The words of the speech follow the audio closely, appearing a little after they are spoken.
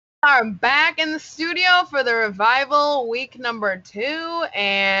are back in the studio for the revival week number 2,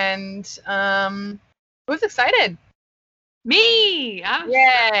 and who's excited? Me!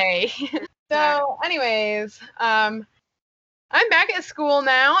 Yay! So, anyways, I'm back at school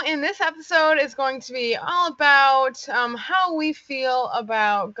now, and this episode is going to be all about how we feel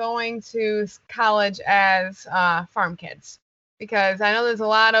about going to college as farm kids, because I know there's a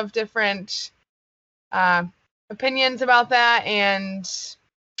lot of different opinions about that, and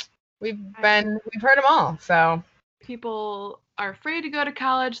we've heard them all. So people are afraid to go to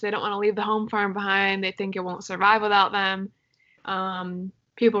college. They don't want to leave the home farm behind. They think it won't survive without them.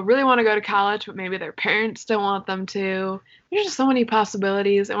 People really want to go to college, but maybe their parents don't want them to. There's just so many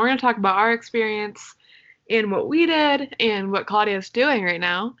possibilities, and we're going to talk about our experience and what we did and what Claudia's doing right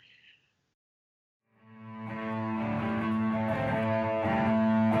now.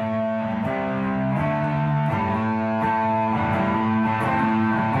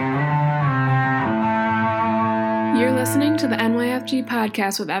 You're listening to the NYFG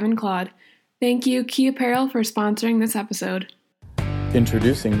podcast with Evan Claude. Thank you, Key Apparel, for sponsoring this episode.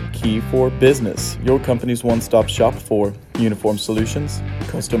 Introducing Key for Business, your company's one-stop shop for uniform solutions,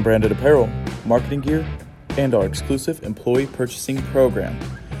 custom branded apparel, marketing gear, and our exclusive employee purchasing program.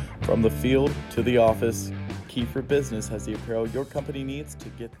 From the field to the office, Key for Business has the apparel your company needs to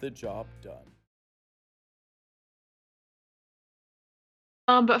get the job done.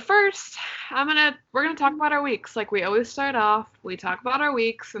 But first, we're gonna talk about our weeks. Like we always start off, we talk about our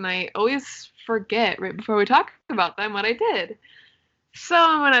weeks, and I always forget right before we talk about them what I did. So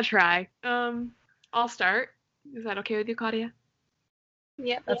I'm gonna try. I'll start. Is that okay with you, Claudia?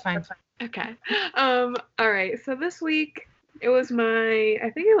 Yeah, that's fine. Okay. All right. So this week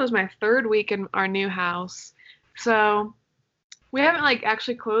I think it was my third week in our new house. So we haven't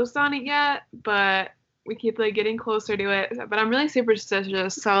actually closed on it yet, but we keep getting closer to it. But I'm really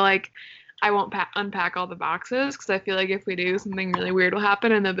superstitious, so I won't unpack all the boxes because I feel like if we do, something really weird will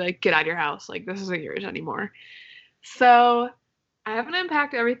happen and they'll be like, "Get out of your house! This isn't yours anymore." So I haven't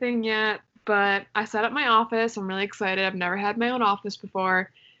unpacked everything yet, but I set up my office. I'm really excited. I've never had my own office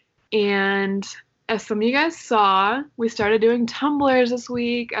before. And as some of you guys saw, we started doing tumblers this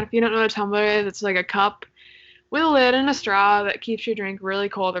week. And if you don't know what a tumbler is, it's like a cup with a lid and a straw that keeps your drink really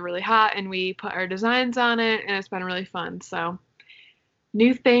cold or really hot. And we put our designs on it, and it's been really fun. So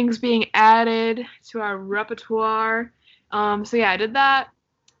new things being added to our repertoire. So yeah, I did that.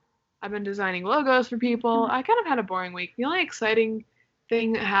 I've been designing logos for people. I kind of had a boring week. The only exciting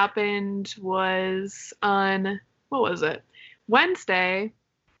thing that happened was on, Wednesday,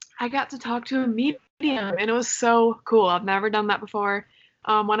 I got to talk to a medium, and it was so cool. I've never done that before.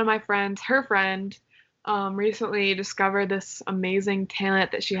 One of my friends, her friend, recently discovered this amazing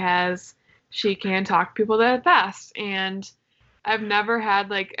talent that she has. She can talk to people that fast, and I've never had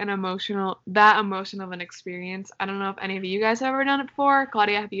that emotional of an experience. I don't know if any of you guys have ever done it before.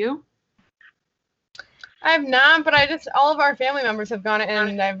 Claudia, have you? I have not, but all of our family members have gone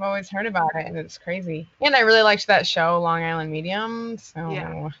and I've always heard about it, and it's crazy. And I really liked that show, Long Island Medium, so...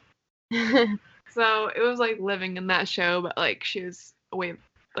 Yeah. So it was living in that show, but she was a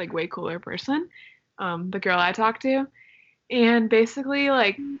way cooler person, the girl I talked to. And basically,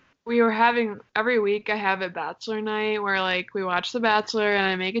 we were having, every week I have a bachelor night where we watch The Bachelor and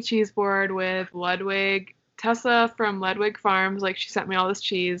I make a cheese board with Ludwig. Tessa from Ludwig Farms, she sent me all this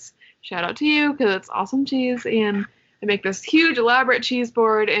cheese. Shout out to you because it's awesome cheese. And I make this huge elaborate cheese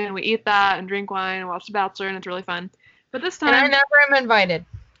board and we eat that and drink wine and watch The Bachelor, and it's really fun. But this time, and I never am invited.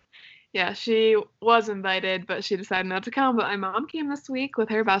 Yeah, she was invited, but she decided not to come. But my mom came this week with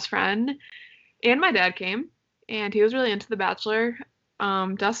her best friend, and my dad came, and he was really into The Bachelor.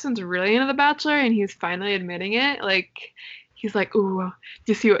 Dustin's really into The Bachelor, and he's finally admitting it. He's like, "Ooh,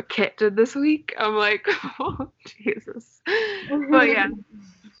 do you see what Kit did this week?" I'm like, "Oh, Jesus." But yeah.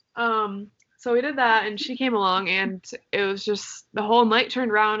 So we did that, and she came along, and it was just, the whole night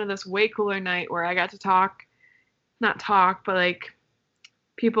turned around to this way cooler night where I got to not talk, but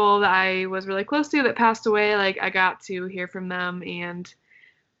people that I was really close to that passed away, I got to hear from them, and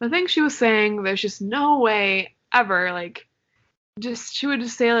the thing she was saying, there's just no way ever, she would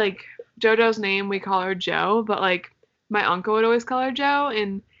just say, JoJo's name, we call her Jo, but, my uncle would always call her Jo,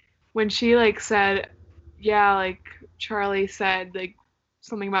 and when she, said, yeah, Charlie said,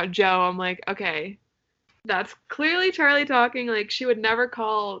 something about Jo, I'm like, okay, that's clearly Charlie talking. She would never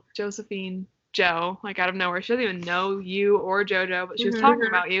call Josephine Jo, out of nowhere. She doesn't even know you or JoJo, but she was talking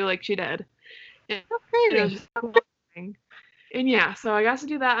about you she did. And that's crazy. It was just amazing. And yeah, so I got to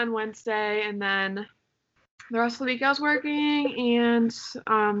do that on Wednesday, and then the rest of the week I was working, and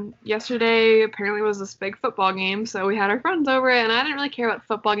yesterday apparently was this big football game, so we had our friends over, and I didn't really care about the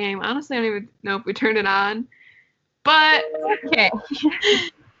football game. Honestly, I don't even know if we turned it on, but Okay.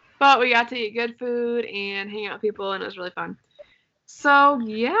 but we got to eat good food and hang out with people, and it was really fun. So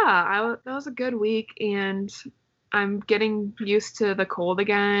yeah, that was a good week, and I'm getting used to the cold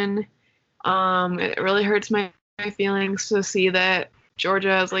again. It really hurts my feelings to see that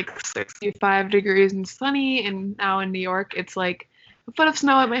Georgia is like 65 degrees and sunny, and now in New York it's like a foot of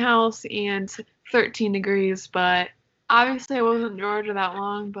snow at my house and 13 degrees. But obviously I wasn't in Georgia that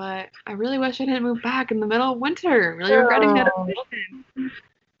long, but I really wish I didn't move back in the middle of winter. I'm really regretting that decision.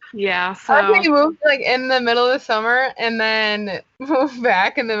 Yeah, so Okay, you moved like in the middle of the summer and then moved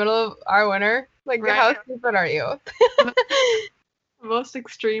back in the middle of our winter. Like, Right. how stupid are you? the most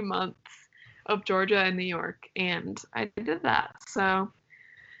extreme months of Georgia and New York, and I did that. So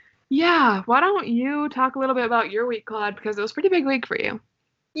yeah, why don't you talk a little bit about your week, Claude, because it was a pretty big week for you.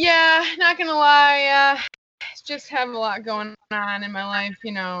 Yeah, not gonna lie, just have a lot going on in my life,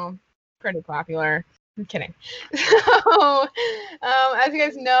 pretty popular. I'm kidding. So, as you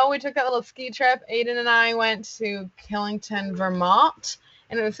guys know, we took that little ski trip. Aiden and I went to Killington, Vermont,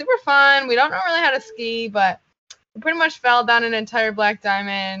 and it was super fun. We don't know really how to ski, but we pretty much fell down an entire black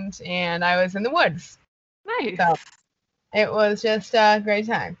diamond, and I was in the woods. Nice. So it was just a great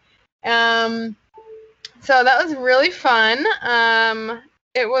time. So that was really fun.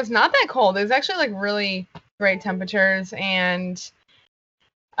 It was not that cold. It was actually like really great temperatures, and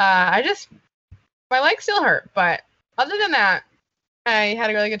my legs still hurt, but other than that, I had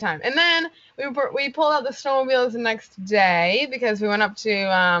a really good time. And then we pulled out the snowmobiles the next day because we went up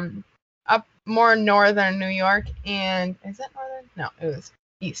to up more northern New York, and is that northern? No, it was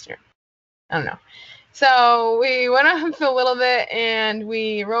eastern. I don't know. So we went up a little bit and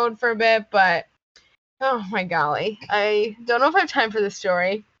we rode for a bit, but oh my golly, I don't know if I have time for this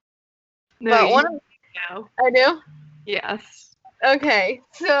story. No, But I do? Yes. Okay,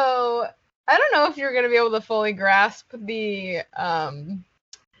 so I don't know if you're gonna be able to fully grasp the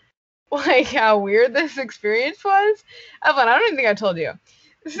like how weird this experience was. Evelyn, I don't even think I told you.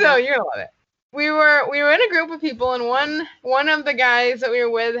 So No. you're gonna love it. We were in a group of people, and one of the guys that we were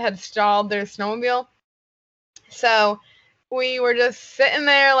with had stalled their snowmobile. So we were just sitting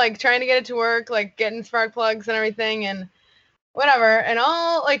there, like trying to get it to work, like getting spark plugs and everything, and whatever. And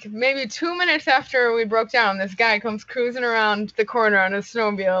all like maybe 2 minutes after we broke down, this guy comes cruising around the corner on his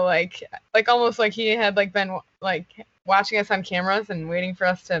snowmobile, like almost like he had like been like watching us on cameras and waiting for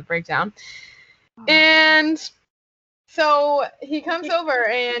us to break down. And so he comes over,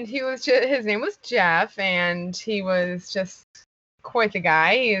 and his name was Jeff, and he was just quite the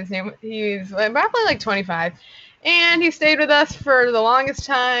guy. He's roughly like 25, and he stayed with us for the longest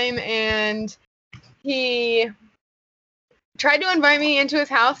time, and he tried to invite me into his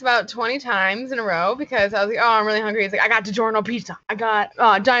house about 20 times in a row because I was like, oh, I'm really hungry. He's like, I got DiGiorno pizza. I got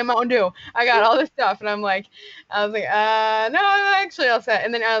Giant Mountain Dew. I got all this stuff. And I was like, no, I'm actually all set.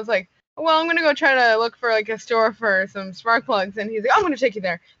 And then I was like, well, I'm going to go try to look for like a store for some spark plugs. And he's like, I'm going to take you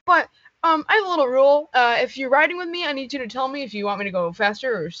there. But I have a little rule. If you're riding with me, I need you to tell me if you want me to go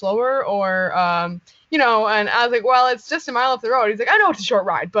faster or slower or, and I was like, well, it's just a mile up the road. He's like, I know it's a short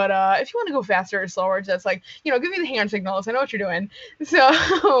ride, but if you want to go faster or slower, just like, give me the hand signals. I know what you're doing. So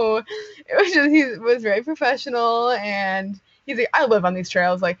it was just, he was very professional, and he's like, I live on these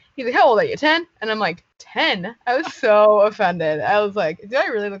trails. Like, he's like, how old are you, 10? And I'm like, 10? I was so offended. I was like, do I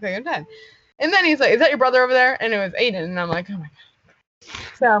really look like I'm 10? And then he's like, is that your brother over there? And it was Aiden. And I'm like, oh my God.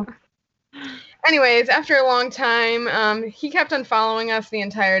 So anyways, after a long time, he kept on following us the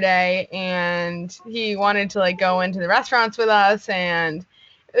entire day, and he wanted to like go into the restaurants with us, and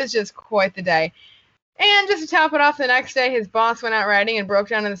it was just quite the day. And just to top it off, the next day his boss went out riding and broke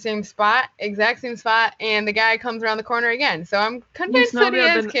down in the exact same spot, and the guy comes around the corner again. So I'm convinced that he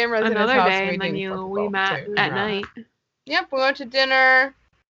has cameras in his house. Another day, and then we met at night. Yep, we went to dinner,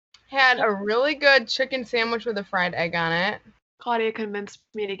 had a really good chicken sandwich with a fried egg on it. Claudia convinced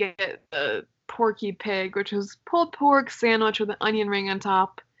me to get the Porky Pig, which was pulled pork sandwich with an onion ring on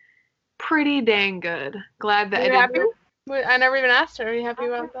top. Pretty dang good. Glad that I never even asked her. Are you happy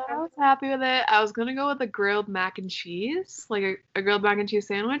about that? I was happy with it. I was gonna go with a grilled mac and cheese, like a grilled mac and cheese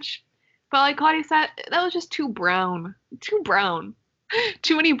sandwich. But like Claudia said, that was just too brown. Too brown.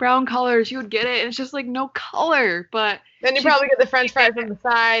 Too many brown colors. You would get it, and it's just like no color. But then you probably get the French fries on the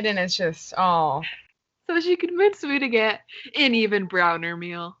side, and it's just all. So she convinced me to get an even browner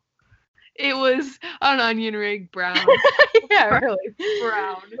meal. It was an onion ring brown. Yeah, really.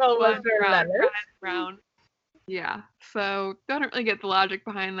 Brown. Well, brown. Yeah. So don't really get the logic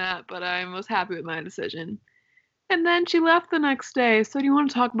behind that, but I was happy with my decision. And then she left the next day. So do you want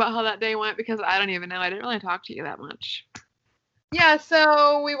to talk about how that day went? Because I don't even know. I didn't really talk to you that much. Yeah,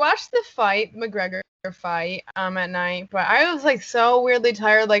 so we watched the fight, McGregor fight, at night, but I was like so weirdly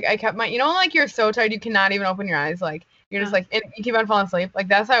tired. Like I kept like you're so tired you cannot even open your eyes. Like you're just like you keep on falling asleep. Like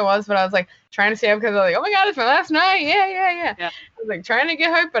that's how I was, but I was like trying to stay up because I was like, oh my god, it's my last night. Yeah. I was like trying to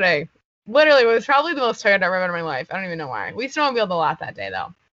get hyped, but I literally was probably the most tired I've ever been in my life. I don't even know why. We snowmobiled a lot that day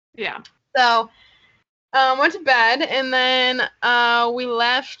though. Yeah. So went to bed and then we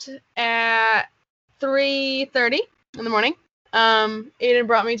left at 3:30 in the morning. Aiden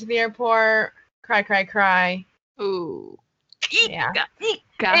brought me to the airport. Cry. Ooh. Yeah.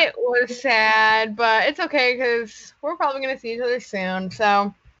 It was sad, but it's okay because we're probably going to see each other soon.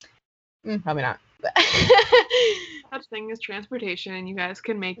 So, probably not. Such thing as transportation. You guys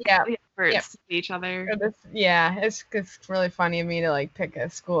can make the efforts to see each other. It's really funny of me to like pick a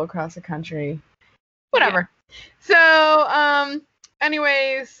school across the country. Whatever. Yeah. So,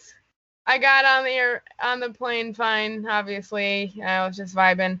 anyways, I got on the plane fine, obviously. I was just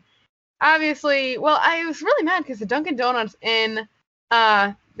vibing. Obviously, well, I was really mad because the Dunkin' Donuts in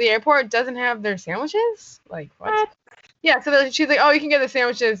the airport doesn't have their sandwiches. Like, what? Yeah, so she's like, oh, you can get the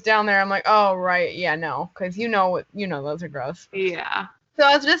sandwiches down there. I'm like, oh, right. Yeah, no, because those are gross. Yeah. So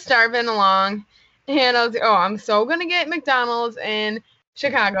I was just starving along, and I was like, oh, I'm so going to get McDonald's in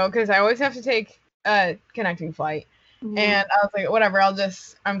Chicago because I always have to take a connecting flight. Mm-hmm. And I was like, whatever, I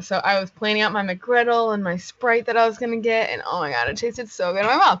was planning out my McGriddle and my Sprite that I was going to get, and oh my god, it tasted so good in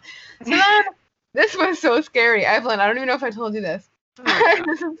my mouth. So then, this was so scary. Evelyn, I don't even know if I told you this.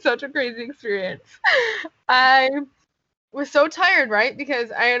 This is such a crazy experience. I was so tired, right?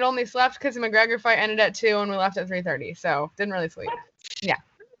 Because I had only slept because the McGregor fight ended at 2 and we left at 3:30, so didn't really sleep. Yeah.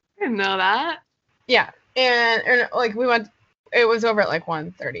 I didn't know that. Yeah. And like we went, it was over at like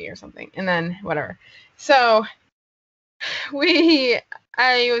 1:30 or something, and then whatever. So I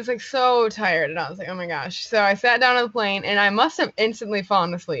was like so tired and I was like, oh my gosh. So I sat down on the plane and I must have instantly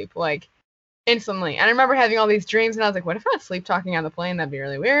fallen asleep, like instantly. And I remember having all these dreams and I was like, what if I was sleep talking on the plane? That'd be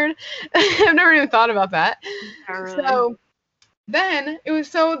really weird. I've never even thought about that. Really. So then it was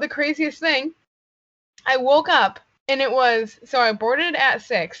the craziest thing. I woke up and I boarded at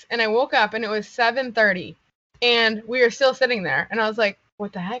 6 and I woke up and it was 7:30 and we were still sitting there. And I was like,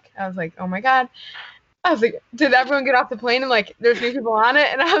 what the heck? I was like, oh my god. I was like, did everyone get off the plane and like there's new people on it?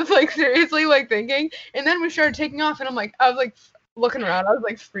 And I was like seriously like thinking. And then we started taking off and I was like looking around. I was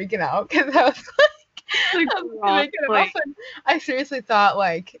like freaking out because I was like I seriously thought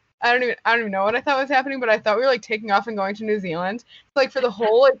like I don't even know what I thought was happening, but I thought we were like taking off and going to New Zealand. So, like for the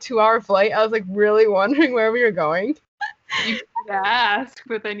whole like 2-hour flight, I was like really wondering where we were going. You could ask,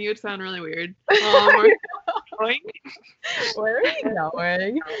 but then you would sound really weird. Where are you going?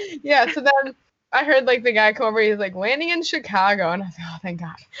 Yeah, so then I heard like the guy come over, he's like landing in Chicago, and I was like, oh thank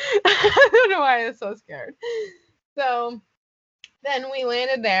God. I don't know why I was so scared. So then we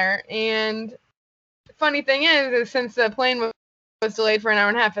landed there, and the funny thing is since the plane was delayed for an hour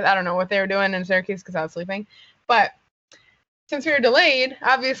and a half, I don't know what they were doing in Syracuse because I was sleeping, but since we were delayed,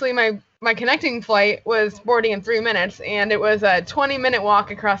 obviously my connecting flight was boarding in 3 minutes, and it was a 20-minute walk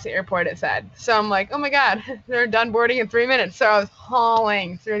across the airport, it said. So I'm like, oh my God, they're done boarding in 3 minutes. So I was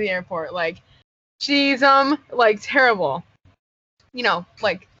hauling through the airport, like, geez, like terrible.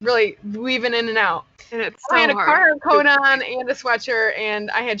 Like really weaving in and out. And it's so I had a hard. cargo coat on and a sweatshirt,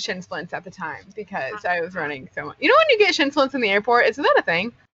 and I had shin splints at the time because I was running so much. You know when you get shin splints in the airport? Isn't that a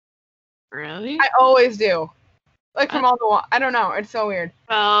thing? Really? I always do. Like from all the I don't know. It's so weird.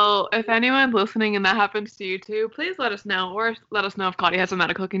 Well, if anyone's listening and that happens to you too, please let us know, or let us know if Claudia has a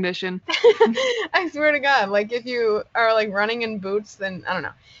medical condition. I swear to God, like if you are like running in boots, then I don't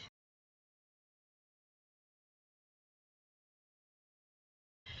know.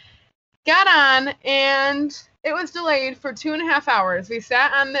 Got on and it was delayed for 2.5 hours. We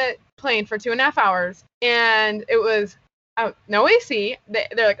sat on the plane for 2.5 hours and it was no AC.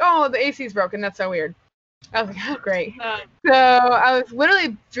 They're like, oh, the AC's broken. That's so weird. I was like, oh, great. So I was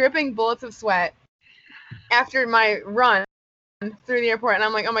literally dripping bullets of sweat after my run through the airport. And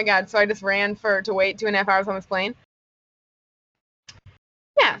I'm like, oh, my God. So I just ran to wait 2.5 hours on this plane.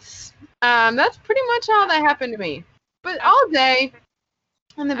 Yes. That's pretty much all that happened to me. But all day,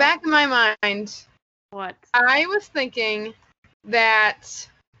 in the back of my mind, what? I was thinking that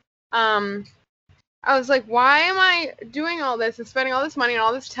I was like, why am I doing all this and spending all this money and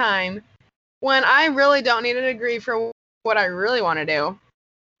all this time when I really don't need a degree for what I really want to do?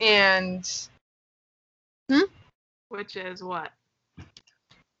 And which is what?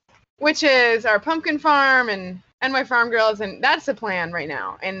 Which is our pumpkin farm and NY Farm Girls, and that's the plan right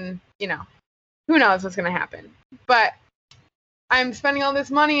now. And who knows what's gonna happen. but I'm spending all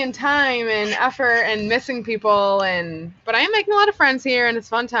this money and time and effort and missing people, but I am making a lot of friends here and it's a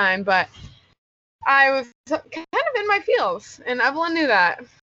fun time, but I was kind of in my feels, and Evelyn knew that.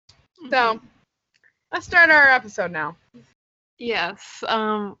 So let's start our episode now. Yes.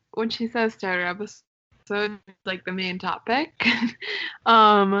 When she says start our episode, like the main topic.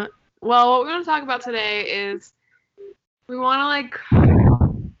 Well, what we're going to talk about today is we want to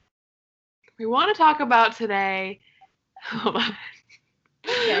talk about today. Hold on.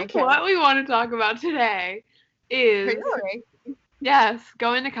 Okay. What we want to talk about today is yes,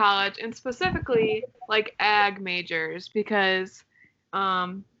 going to college, and specifically like ag majors, because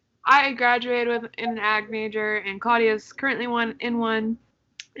I graduated in an ag major and Claudia's currently in one, and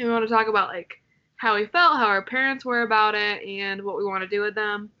we want to talk about like how we felt, how our parents were about it, and what we want to do with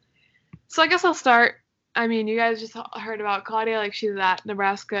them. So I guess I'll start. I mean, you guys just heard about Claudia, like she's at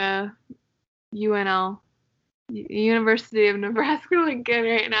Nebraska UNL, University of Nebraska-Lincoln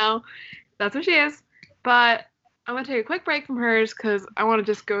right now. That's what she is. But I'm going to take a quick break from hers because I want to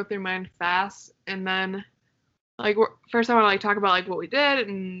just go through mine fast. And then, like, first I want to, like, talk about, like, what we did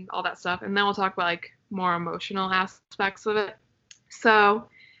and all that stuff. And then we'll talk about, like, more emotional aspects of it. So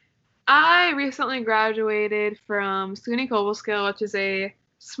I recently graduated from SUNY Cobleskill, which is a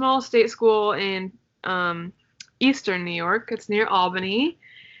small state school in eastern New York. It's near Albany.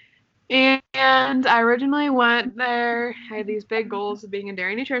 And I originally went there. I had these big goals of being a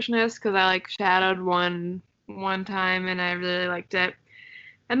dairy nutritionist because I like shadowed one time and I really liked it.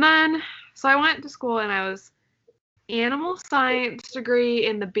 And then, so I went to school and I was animal science degree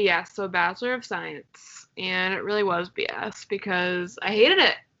in the BS, so Bachelor of Science. And it really was BS because I hated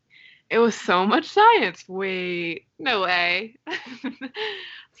it. It was so much science. Wait, no way.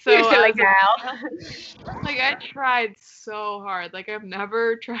 So You're silly girl. Like I tried so hard. Like I've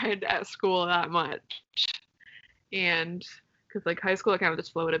never tried at school that much. And because like high school I kind of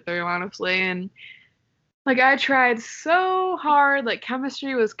just floated through, honestly. And like I tried so hard. Like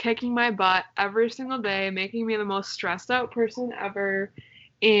chemistry was kicking my butt every single day, making me the most stressed out person ever.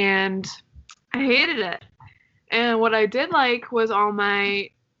 And I hated it. And what I did like was all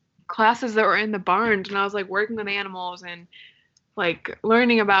my classes that were in the barns, and I was like working with animals and like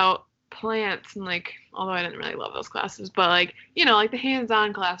learning about plants, and like although I didn't really love those classes, but like, you know, like the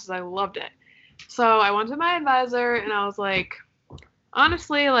hands-on classes, I loved it. So I went to my advisor and I was like,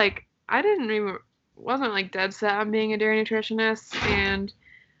 honestly, like I wasn't like dead set on being a dairy nutritionist, and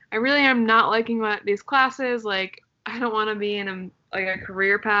I really am not liking these classes. Like I don't want to be in a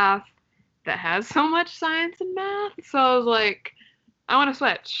career path that has so much science and math. So I was like, I want to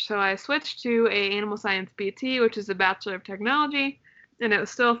switch. So I switched to a animal science BT, which is a Bachelor of Technology, and it was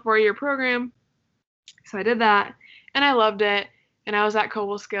still a 4-year program. So I did that, and I loved it. And I was at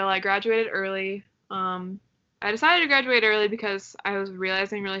Cobleskill. I graduated early. I decided to graduate early because I was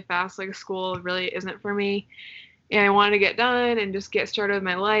realizing really fast, like, school really isn't for me, and I wanted to get done and just get started with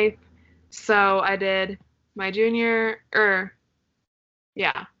my life. So I did my So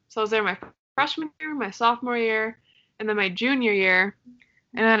I was there my freshman year, my sophomore year, and then my junior year.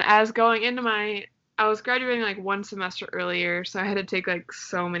 And then as going into I was graduating like one semester earlier, so I had to take like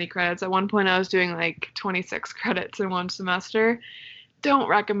so many credits. At one point I was doing like 26 credits in one semester. Don't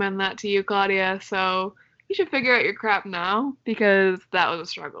recommend that to you, Claudia. So you should figure out your crap now because that was a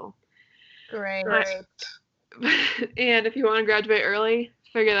struggle. Great. And if you want to graduate early,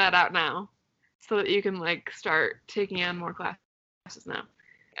 figure that out now so that you can like start taking on more classes now.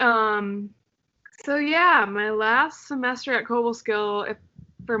 So yeah, my last semester at Cobleskill,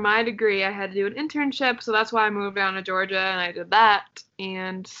 for my degree, I had to do an internship, so that's why I moved down to Georgia, and I did that,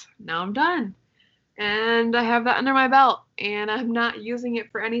 and now I'm done. And I have that under my belt, and I'm not using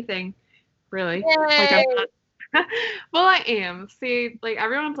it for anything, really. Yay! Like I'm not. Well, I am. See, like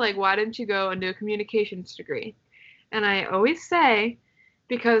everyone's like, why didn't you go and do a communications degree? And I always say,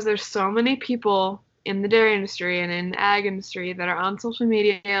 because there's so many people in the dairy industry and in the ag industry that are on social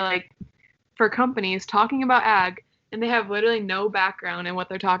media, like, for companies talking about ag, and they have literally no background in what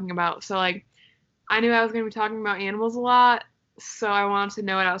they're talking about. So like I knew I was going to be talking about animals a lot, so I wanted to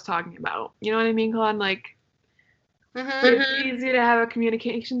know what I was talking about. You know what I mean, Claude? Like it's easy to have a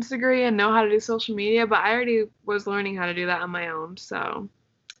communications degree and know how to do social media, but I already was learning how to do that on my own. So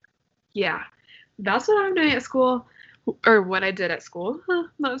yeah, that's what I'm doing at school, or what I did at school.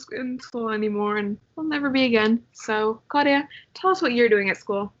 Not in school anymore, and I'll never be again. So Claudia, tell us what you're doing at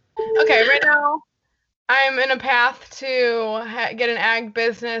school. Okay, right now I'm in a path to get an ag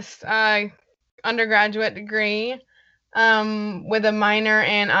business undergraduate degree with a minor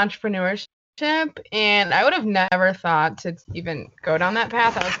in entrepreneurship, and I would have never thought to even go down that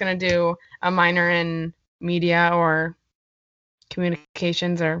path. I was going to do a minor in media or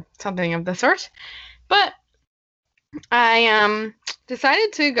communications or something of the sort. But I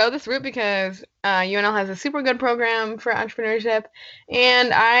decided to go this route because UNL has a super good program for entrepreneurship,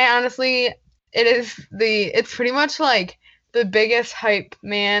 and I honestly, it's pretty much like the biggest hype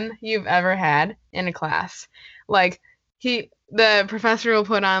man you've ever had in a class. Like the professor will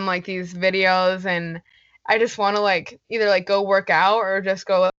put on like these videos, and I just want to like either like go work out or just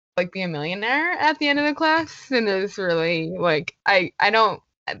go like be a millionaire at the end of the class. And it's really like I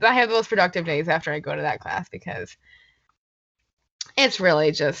have the most productive days after I go to that class because it's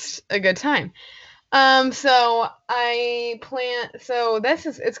really just a good time. So it's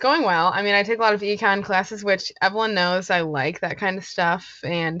going well. I mean, I take a lot of econ classes, which Evelyn knows I like that kind of stuff,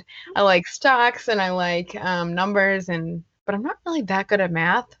 and I like stocks and I like numbers, but I'm not really that good at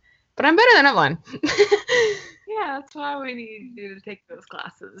math, but I'm better than Evelyn. Yeah, that's why we need you to take those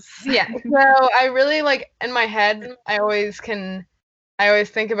classes. Yeah. So I really like in my head, I always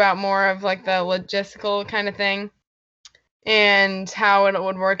think about more of like the logistical kind of thing and how it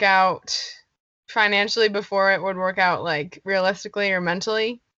would work out financially before it would work out like realistically or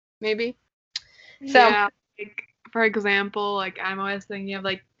mentally, maybe. So yeah, like, for example, like I'm always thinking of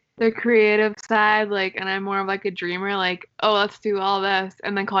like the creative side, like, and I'm more of like a dreamer, like, oh, let's do all this,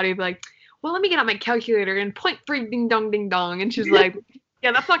 and then Claudia would be like, well, let me get out my calculator and 0.3 ding dong, and she's like,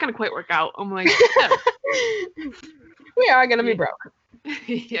 yeah, that's not gonna quite work out. I'm like, no. We are gonna be broke.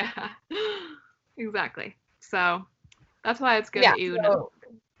 Yeah, exactly. So that's why it's good that you know.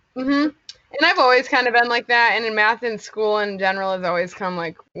 And I've always kind of been like that, and in math in school in general has always come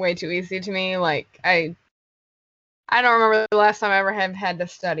like way too easy to me. Like I don't remember the last time I ever have had to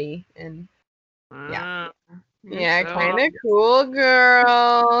study, and yeah, so kind of cool,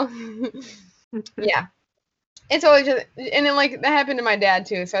 girl. Yeah, it's always just, and then like that happened to my dad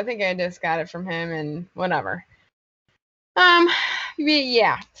too, so I think I just got it from him and whatever.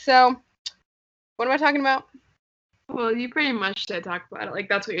 Yeah. So, what am I talking about? Well, you pretty much did talk about it. Like,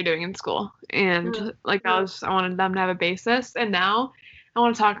 that's what you're doing in school. And, like, I wanted them to have a basis. And now I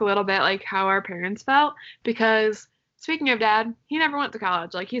want to talk a little bit, like, how our parents felt. Because, speaking of Dad, he never went to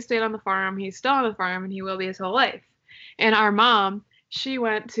college. Like, he stayed on the farm. He's still on the farm, and he will be his whole life. And our mom, she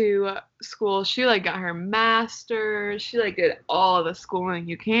went to school. She, like, got her master's. She, like, did all of the schooling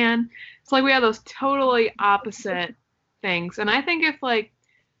you can. So, like, we have those totally opposite things. And I think if, like,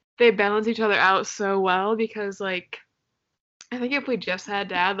 they balance each other out so well because, like, I think if we just had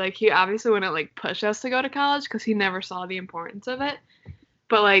Dad, like, he obviously wouldn't, like, push us to go to college because he never saw the importance of it.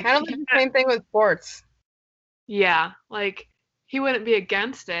 But, like... kind of like the same thing with sports. Yeah. Like, he wouldn't be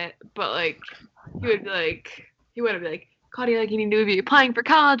against it, but, like, he wouldn't be like, Claudia, like, you need to be applying for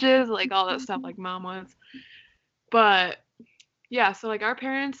colleges, like, all that stuff like Mom was. But... yeah, so, like, our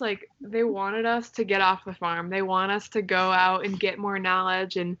parents, like, they wanted us to get off the farm. They want us to go out and get more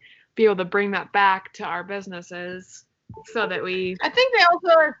knowledge and be able to bring that back to our businesses so that we... I think they also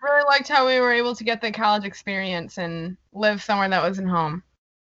really liked how we were able to get the college experience and live somewhere that wasn't home.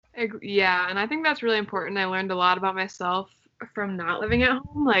 Yeah, and I think that's really important. I learned a lot about myself from not living at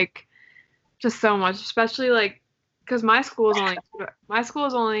home, like, just so much, especially, like, because my school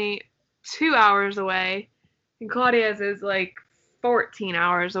is only 2 hours away, and Claudia's is, like, 14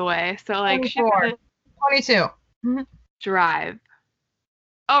 hours away, so like 22 drive.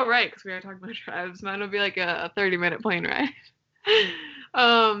 Oh right, because we were talking about drives. Mine would be like a 30-minute plane ride.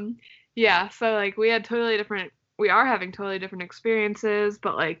 Yeah, so like we are having totally different experiences,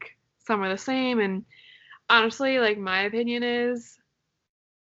 but like some are the same. And honestly, like my opinion is,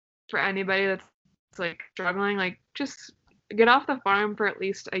 for anybody that's like struggling, like just get off the farm for at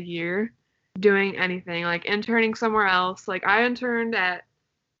least a year. Doing anything, like interning somewhere else. Like I interned at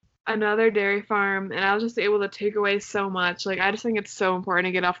another dairy farm and I was just able to take away so much. Like I just think it's so important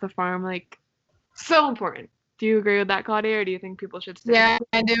to get off the farm, like so important. Do you agree with that, Claudia, or do you think people should stay? Yeah,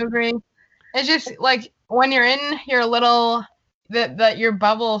 I do agree. It's just like when you're in your little your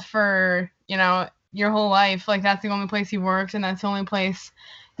bubble for, you know, your whole life, like that's the only place you worked and that's the only place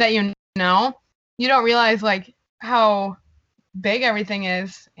that you know, you don't realize like how big everything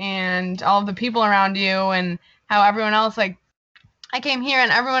is and all of the people around you and how everyone else, like I came here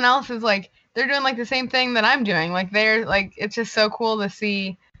and everyone else is like they're doing like the same thing that I'm doing, like they're like it's just so cool to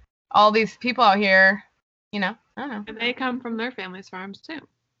see all these people out here, you know. I don't know, and they come from their family's farms too.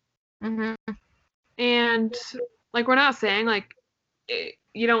 And like we're not saying like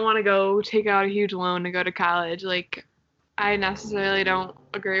you don't want to go take out a huge loan to go to college, like I necessarily don't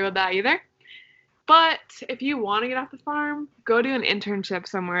agree with that either. But if you want to get off the farm, go do an internship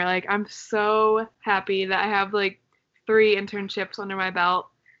somewhere. Like, I'm so happy that I have, like, 3 internships under my belt.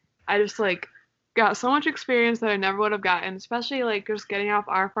 I just, like, got so much experience that I never would have gotten, especially like just getting off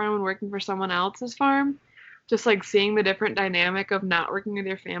our farm and working for someone else's farm. Just like seeing the different dynamic of not working with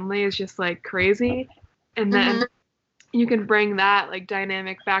your family is just like crazy. And then you can bring that like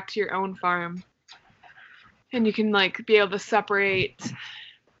dynamic back to your own farm. And you can like be able to separate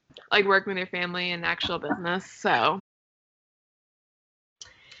like working with your family and actual business. So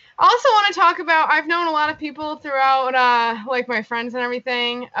I also want to talk about, I've known a lot of people throughout, like my friends and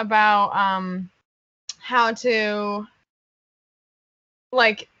everything, about how to,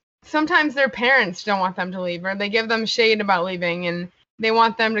 like, sometimes their parents don't want them to leave, or they give them shade about leaving, and they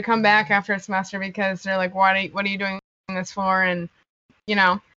want them to come back after a semester because they're like, what are you doing this for? And, you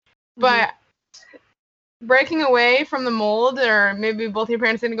know, but breaking away from the mold, or maybe both your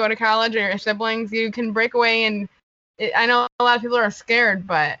parents didn't go to college, or your siblings, you can break away. And I know a lot of people are scared,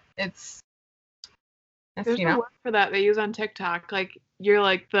 but there's a word for that they use on TikTok. Like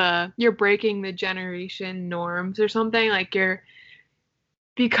you're breaking the generation norms or something. Like you're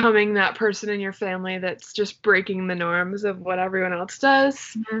becoming that person in your family that's just breaking the norms of what everyone else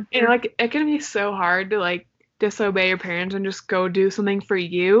does. And like it can be so hard to like disobey your parents and just go do something for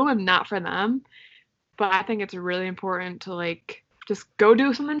you and not for them. But I think it's really important to like just go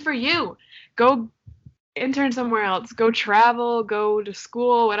do something for you. Go intern somewhere else. Go travel. Go to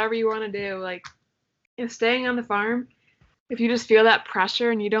school. Whatever you want to do. Like, if staying on the farm, if you just feel that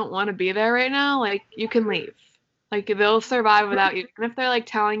pressure and you don't want to be there right now, like you can leave. Like they'll survive without you. And if they're like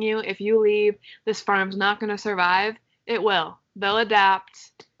telling you if you leave, this farm's not going to survive, it will. They'll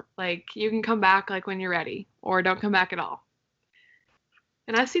adapt. Like you can come back like when you're ready, or don't come back at all.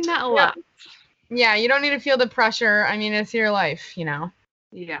 And I've seen that a lot. Yeah, you don't need to feel the pressure. I mean, it's your life, you know.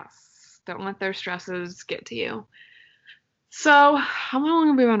 Yes. Don't let their stresses get to you. So, how long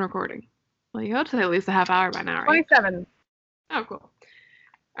have we been recording? Well, you hope to say at least a half hour by now, right? 27. Oh, cool.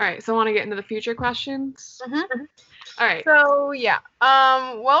 All right, so I want to get into the future questions. All right. So, yeah.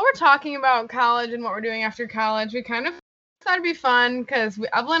 While we're talking about college and what we're doing after college, we kind of thought it'd be fun because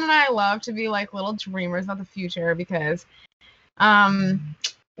Evelyn and I love to be like little dreamers about the future, because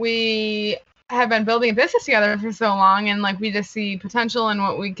we have been building a business together for so long, and like we just see potential in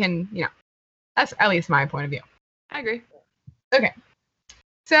what we can, you know. That's at least my point of view. I agree. Okay.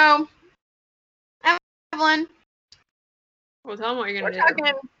 So, Evelyn. Well, tell them what you're going to do.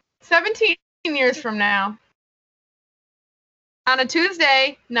 We're talking 17 years from now. On a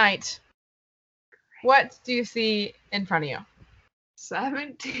Tuesday night, what do you see in front of you?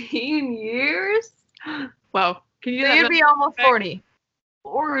 17 years? Wow. Can you so you'd be almost 40.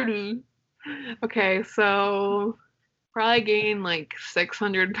 40. Okay, so probably gain like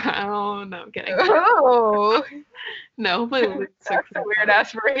 600 pounds. No, I'm kidding. Oh. No, but that's a weird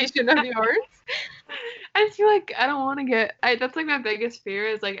aspiration of yours. I feel like I don't want to get. That's like my biggest fear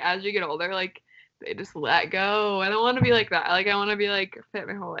is like as you get older, like they just let go. I don't want to be like that. Like I want to be like fit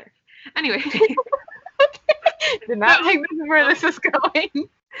my whole life. Anyway. Did not think this is where this is going.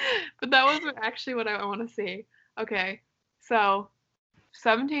 But that was actually what I want to see. Okay, so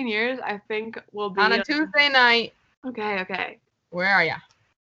 17 years, I think will be on a Tuesday night. Okay. Where are ya?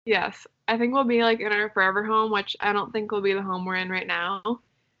 Yes, I think we'll be like in our forever home, which I don't think will be the home we're in right now.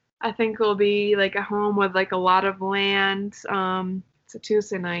 I think it'll be like a home with like a lot of land. It's a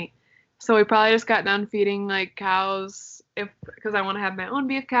Tuesday night, so we probably just got done feeding like cows, because I want to have my own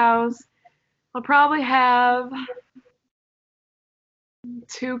beef cows. I'll probably have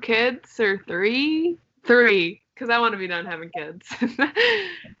 2 kids or 3, because I want to be done having kids.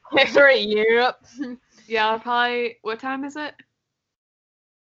 3, yep. Yeah, I'll probably. What time is it?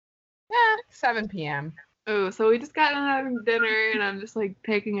 Yeah, 7 p.m. Oh, so we just got done having dinner, and I'm just like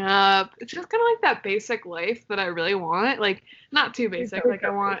picking up. It's just kind of like that basic life that I really want. Like, not too basic. Like, I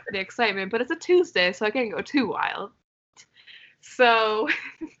want the excitement, but it's a Tuesday, so I can't go too wild. So,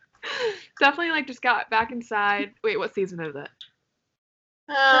 definitely like just got back inside. Wait, what season is it?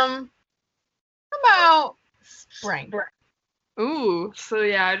 About spring. Ooh, so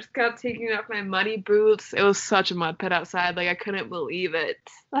yeah, I just got taking off my muddy boots. It was such a mud pit outside. Like I couldn't believe it.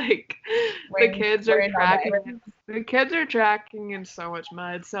 Like the kids are tracking in so much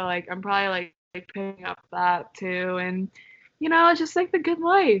mud. So like I'm probably like picking up that too, and you know it's just like the good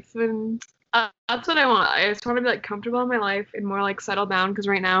life, and that's what I want. I just want to be like comfortable in my life and more like settle down, because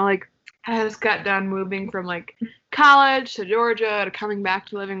right now like I just got done moving from like college to Georgia to coming back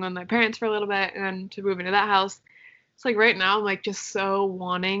to living with my parents for a little bit and then to moving to that house. It's like right now I'm like just so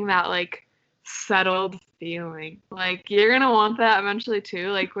wanting that like settled feeling. Like you're gonna want that eventually too.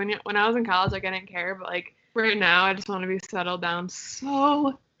 Like when I was in college, like I didn't care, but like right now I just want to be settled down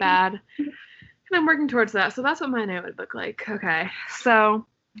so bad, and I'm working towards that. So that's what my night would look like. Okay, so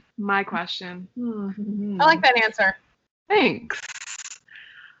my question. I like that answer. Thanks.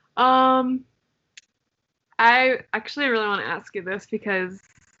 I actually really want to ask you this because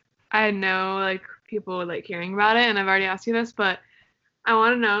I know like people would like hearing about it, and I've already asked you this, but I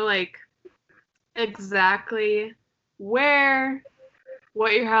want to know like exactly what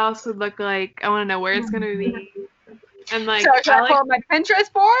your house would look like. I want to know where it's gonna be, and like So should I like pull up my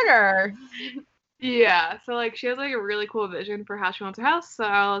Pinterest board or? yeah. So like she has like a really cool vision for how she wants her house, so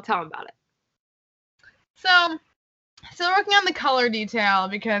I'll tell them about it. So, still working on the color detail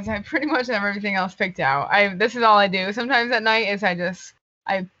because I pretty much have everything else picked out. This is all I do. Sometimes at night is I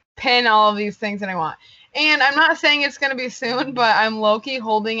pin all of these things that I want. And I'm not saying it's gonna be soon, but I'm low-key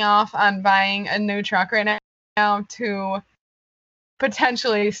holding off on buying a new truck right now to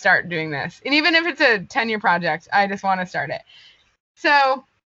potentially start doing this. And even if it's a 10-year project, I just want to start it. So,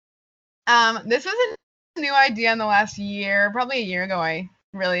 this was a new idea in the last year, probably a year ago. I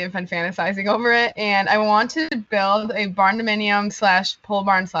really have been fantasizing over it, and I want to build a barn dominium / pole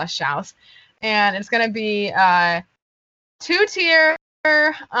barn / house, and it's gonna be 2-tier.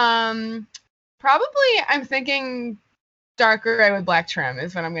 Probably I'm thinking dark gray with black trim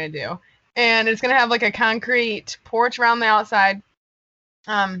is what I'm gonna do, and it's gonna have like a concrete porch around the outside,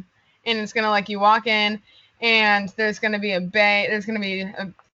 and it's gonna like you walk in, and there's gonna be a bay. There's gonna be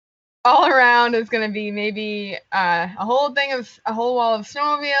all around is going to be maybe a whole wall of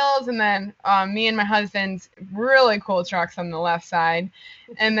snowmobiles, and then me and my husband's really cool trucks on the left side.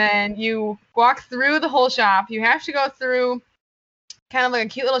 And then you walk through the whole shop. You have to go through kind of like a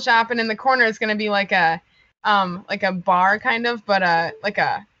cute little shop, and in the corner is going to be like a bar kind of, but like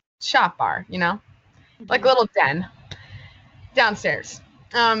a shop bar, like a little den downstairs.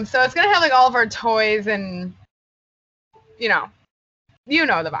 So it's going to have like all of our toys and you know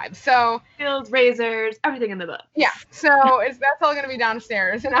the vibe. So Pills, razors, everything in the book. Yeah. So that's all gonna be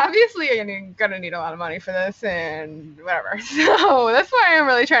downstairs, and obviously you're gonna need a lot of money for this and whatever. So that's why I'm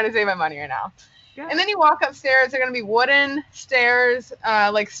really trying to save my money right now. Good. And then you walk upstairs. They're gonna be wooden stairs,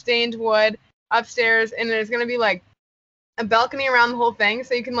 like stained wood upstairs, and there's gonna be like a balcony around the whole thing,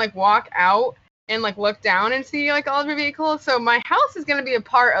 so you can like walk out and like look down and see like all of your vehicles. So my house is gonna be a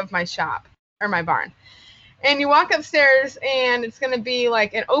part of my shop or my barn. And you walk upstairs, and it's going to be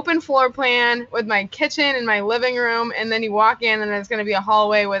like an open floor plan with my kitchen and my living room. And then you walk in, and there's going to be a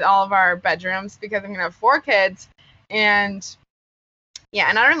hallway with all of our bedrooms because I'm going to have 4 kids. And yeah,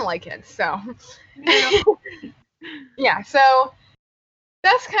 and I don't even like kids. So yeah, so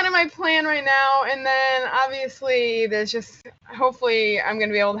that's kind of my plan right now. And then obviously there's just hopefully I'm going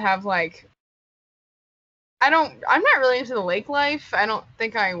to be able to have like I'm not really into the lake life. I don't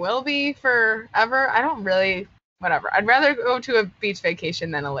think I will be forever. I don't really, whatever. I'd rather go to a beach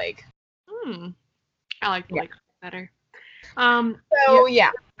vacation than a lake. I like the lake better. Yeah.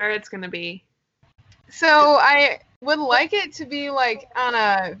 Where it's going to be. So I would like it to be like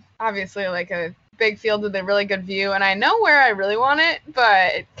on obviously like a big field with a really good view. And I know where I really want it,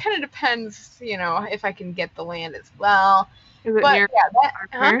 but it kind of depends, if I can get the land as well. Is it near our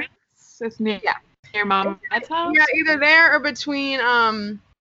parents? It's near. Yeah. Your mom and dad's house? Yeah, either there or between,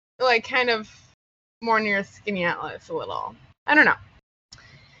 like kind of more near Skinny Atlas a little. I don't know.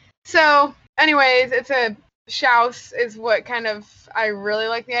 So, anyways, it's a house is what kind of I really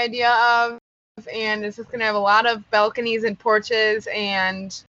like the idea of, and it's just gonna have a lot of balconies and porches,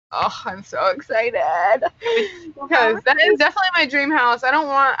 and I'm so excited because that is definitely my dream house. I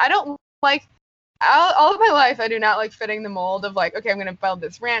don't like. All of my life, I do not like fitting the mold of like, okay, I'm gonna build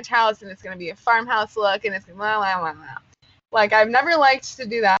this ranch house and it's gonna be a farmhouse look and it's gonna blah blah blah blah. Like I've never liked to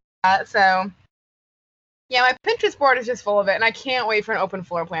do that. So yeah, my Pinterest board is just full of it, and I can't wait for an open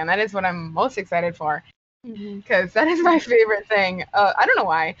floor plan. That is what I'm most excited for because that is my favorite thing. I don't know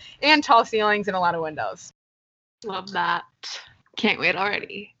why. And tall ceilings and a lot of windows. Love that. Can't wait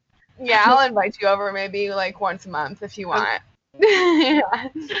already. Yeah, I'll invite you over maybe like once a month if you want. Yeah.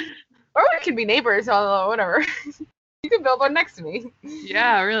 Or we could be neighbors, although whatever. You can build one next to me.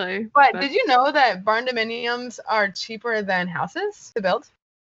 Yeah, really. But did you know that barn dominiums are cheaper than houses to build?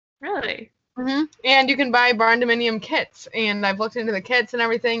 Really? Mm-hmm. And you can buy barn dominium kits. And I've looked into the kits and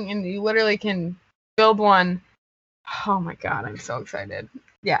everything, and you literally can build one. Oh my god, I'm so excited.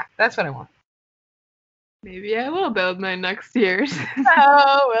 Yeah, that's what I want. Maybe I will build mine next year.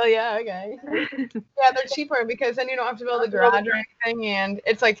 Oh, well, yeah, okay. Yeah, they're cheaper because then you don't have to build a garage or anything, and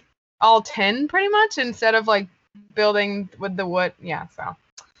it's like all tin pretty much instead of like building with the wood. Yeah, so.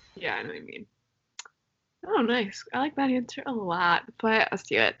 Yeah, I know what you mean. Oh, nice. I like that answer a lot, but let's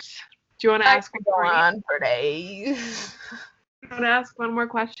do it. Do you want to ask one more? On for days. You want to ask one more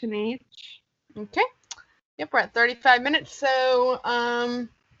question each? Okay. Yep, we're at 35 minutes, so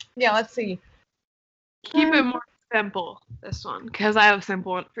Yeah, let's see. Keep it more simple, this one, because I have a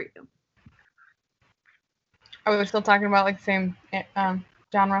simple one for you. Are we still talking about like the same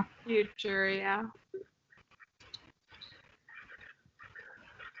genre? Future, yeah.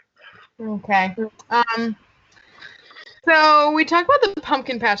 Okay. So we talked about the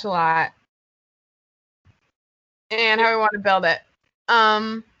pumpkin patch a lot and how we want to build it.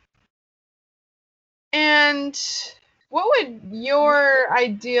 And what would your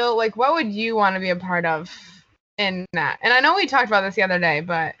ideal, like, what would you want to be a part of in that? And I know we talked about this the other day,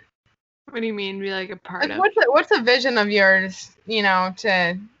 but What do you mean, be like a part like, of? what's the vision of yours, you know,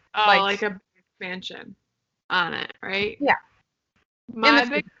 to like a expansion on it, right? Yeah. My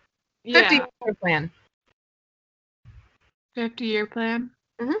big 50-year plan. 50-year plan.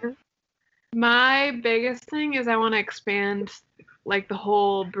 Mm-hmm. My biggest thing is I want to expand like the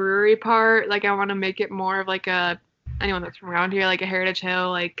whole brewery part. Like I want to make it more of like anyone that's from around here, like a Heritage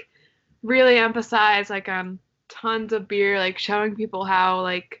Hill, like really emphasize like on tons of beer, like showing people how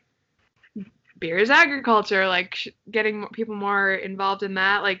like beer is agriculture, like getting people more involved in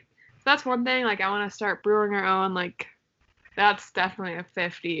that. Like that's one thing. Like I want to start brewing our own. Like that's definitely a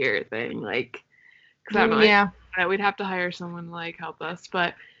 50-year thing. Like because I don't know. Yeah. We'd have to hire someone to like help us,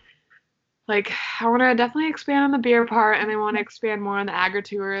 but like I want to definitely expand on the beer part, and I want to expand more on the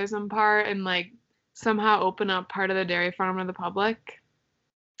agritourism part, and like somehow open up part of the dairy farm to the public.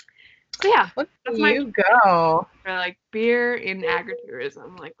 So yeah, Look that's where you go. For like beer and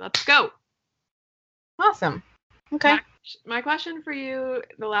agritourism. Like let's go. Awesome. Okay. My question for you,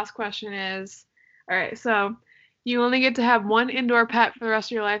 the last question is, all right, so you only get to have one indoor pet for the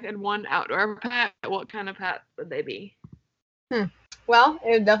rest of your life and one outdoor pet. What kind of pet would they be? Well,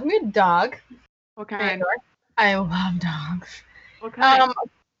 it would definitely be a dog. What kind? I love dogs. What kind?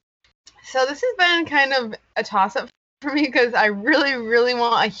 So this has been kind of a toss-up for me because I really, really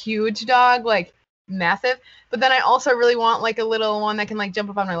want a huge dog, like massive, but then I also really want like a little one that can like jump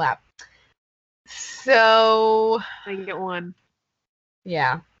up on my lap. So I can get one.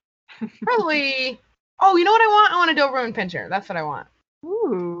 Yeah. Probably. Oh, you know what I want? I want a Doberman Pinscher. That's what I want.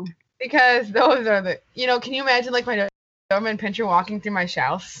 Ooh. Because those are the, can you imagine like my Doberman Pinscher walking through my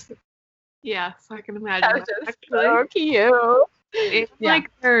house? Yes, I can imagine. That's just so cute. It's like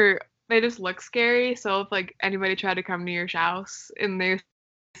they just look scary. So if like anybody tried to come to your house and they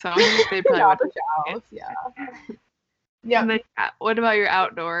saw them, they probably would. The house, yeah. Yeah. And then, what about your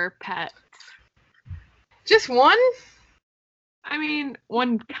outdoor pets? Just one? I mean,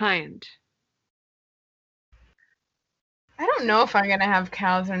 one kind. I don't know if I'm gonna have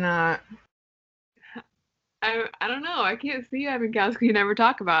cows or not. I don't know. I can't see you having cows because you never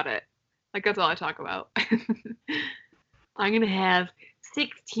talk about it. Like that's all I talk about. I'm gonna have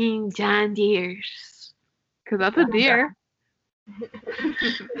 16 John Deeres because that's a deer.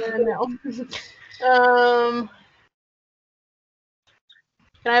 No. Can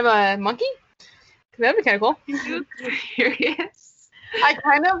I have a monkey? That'd be kind of cool. Serious? I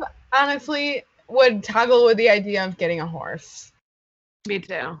kind of honestly would toggle with the idea of getting a horse. Me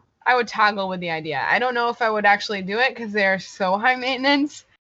too. I would toggle with the idea. I don't know if I would actually do it because they're so high maintenance,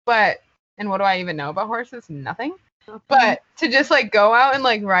 and what do I even know about horses? Nothing. But to just like go out and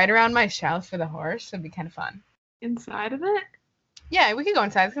like ride around my house with a horse would be kind of fun. Inside of it? Yeah, we could go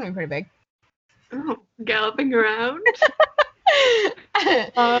inside. It's gonna be pretty big. Oh, galloping around?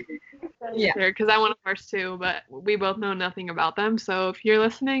 Yeah, because I want a horse too, but we both know nothing about them. So if you're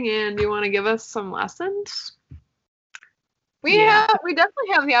listening and you want to give us some lessons, we definitely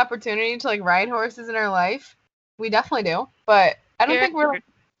have the opportunity to like ride horses in our life. We definitely do, but I don't think we're.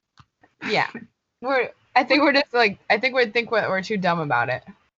 Yeah, I think we're just like we're too dumb about it.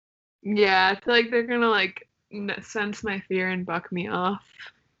 Yeah, I feel like they're gonna like sense my fear and buck me off.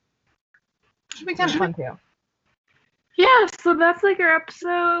 Should be kind of fun too. Yeah, so that's like our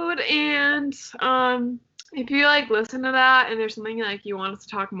episode, and if you like listen to that and there's something like you want us to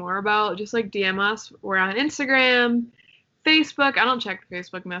talk more about, just like DM us. We're on Instagram, Facebook. I don't check the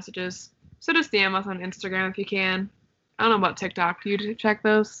Facebook messages, so just DM us on Instagram if you can. I don't know about TikTok. Do you check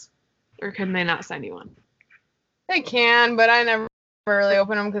those, or can they not send you one? They can, but I never really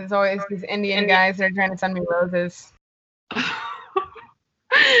open them because it's always these Indian guys that are trying to send me roses.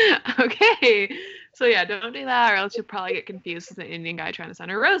 Okay. So yeah, don't do that, or else you'll probably get confused with an Indian guy trying to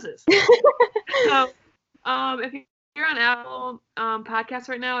send her roses. So, if you're on Apple Podcasts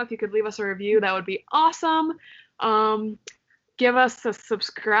right now, if you could leave us a review, that would be awesome. Give us a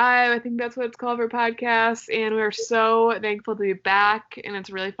subscribe. I think that's what it's called for podcasts, and we're so thankful to be back. And it's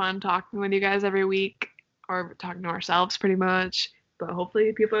really fun talking with you guys every week, or talking to ourselves pretty much. But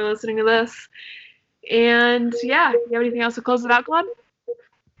hopefully, people are listening to this. And yeah, do you have anything else to close it out, Claude?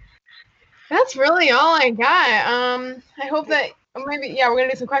 That's really all I got. I hope that maybe, we're going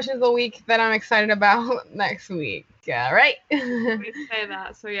to do some questions of the week that I'm excited about next week. All right. I say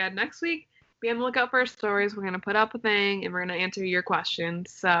that. So, yeah, next week, be on the lookout for our stories. We're going to put up a thing, and we're going to answer your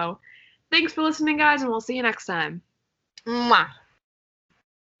questions. So, thanks for listening, guys, and we'll see you next time. Mwah.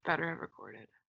 Better have recorded.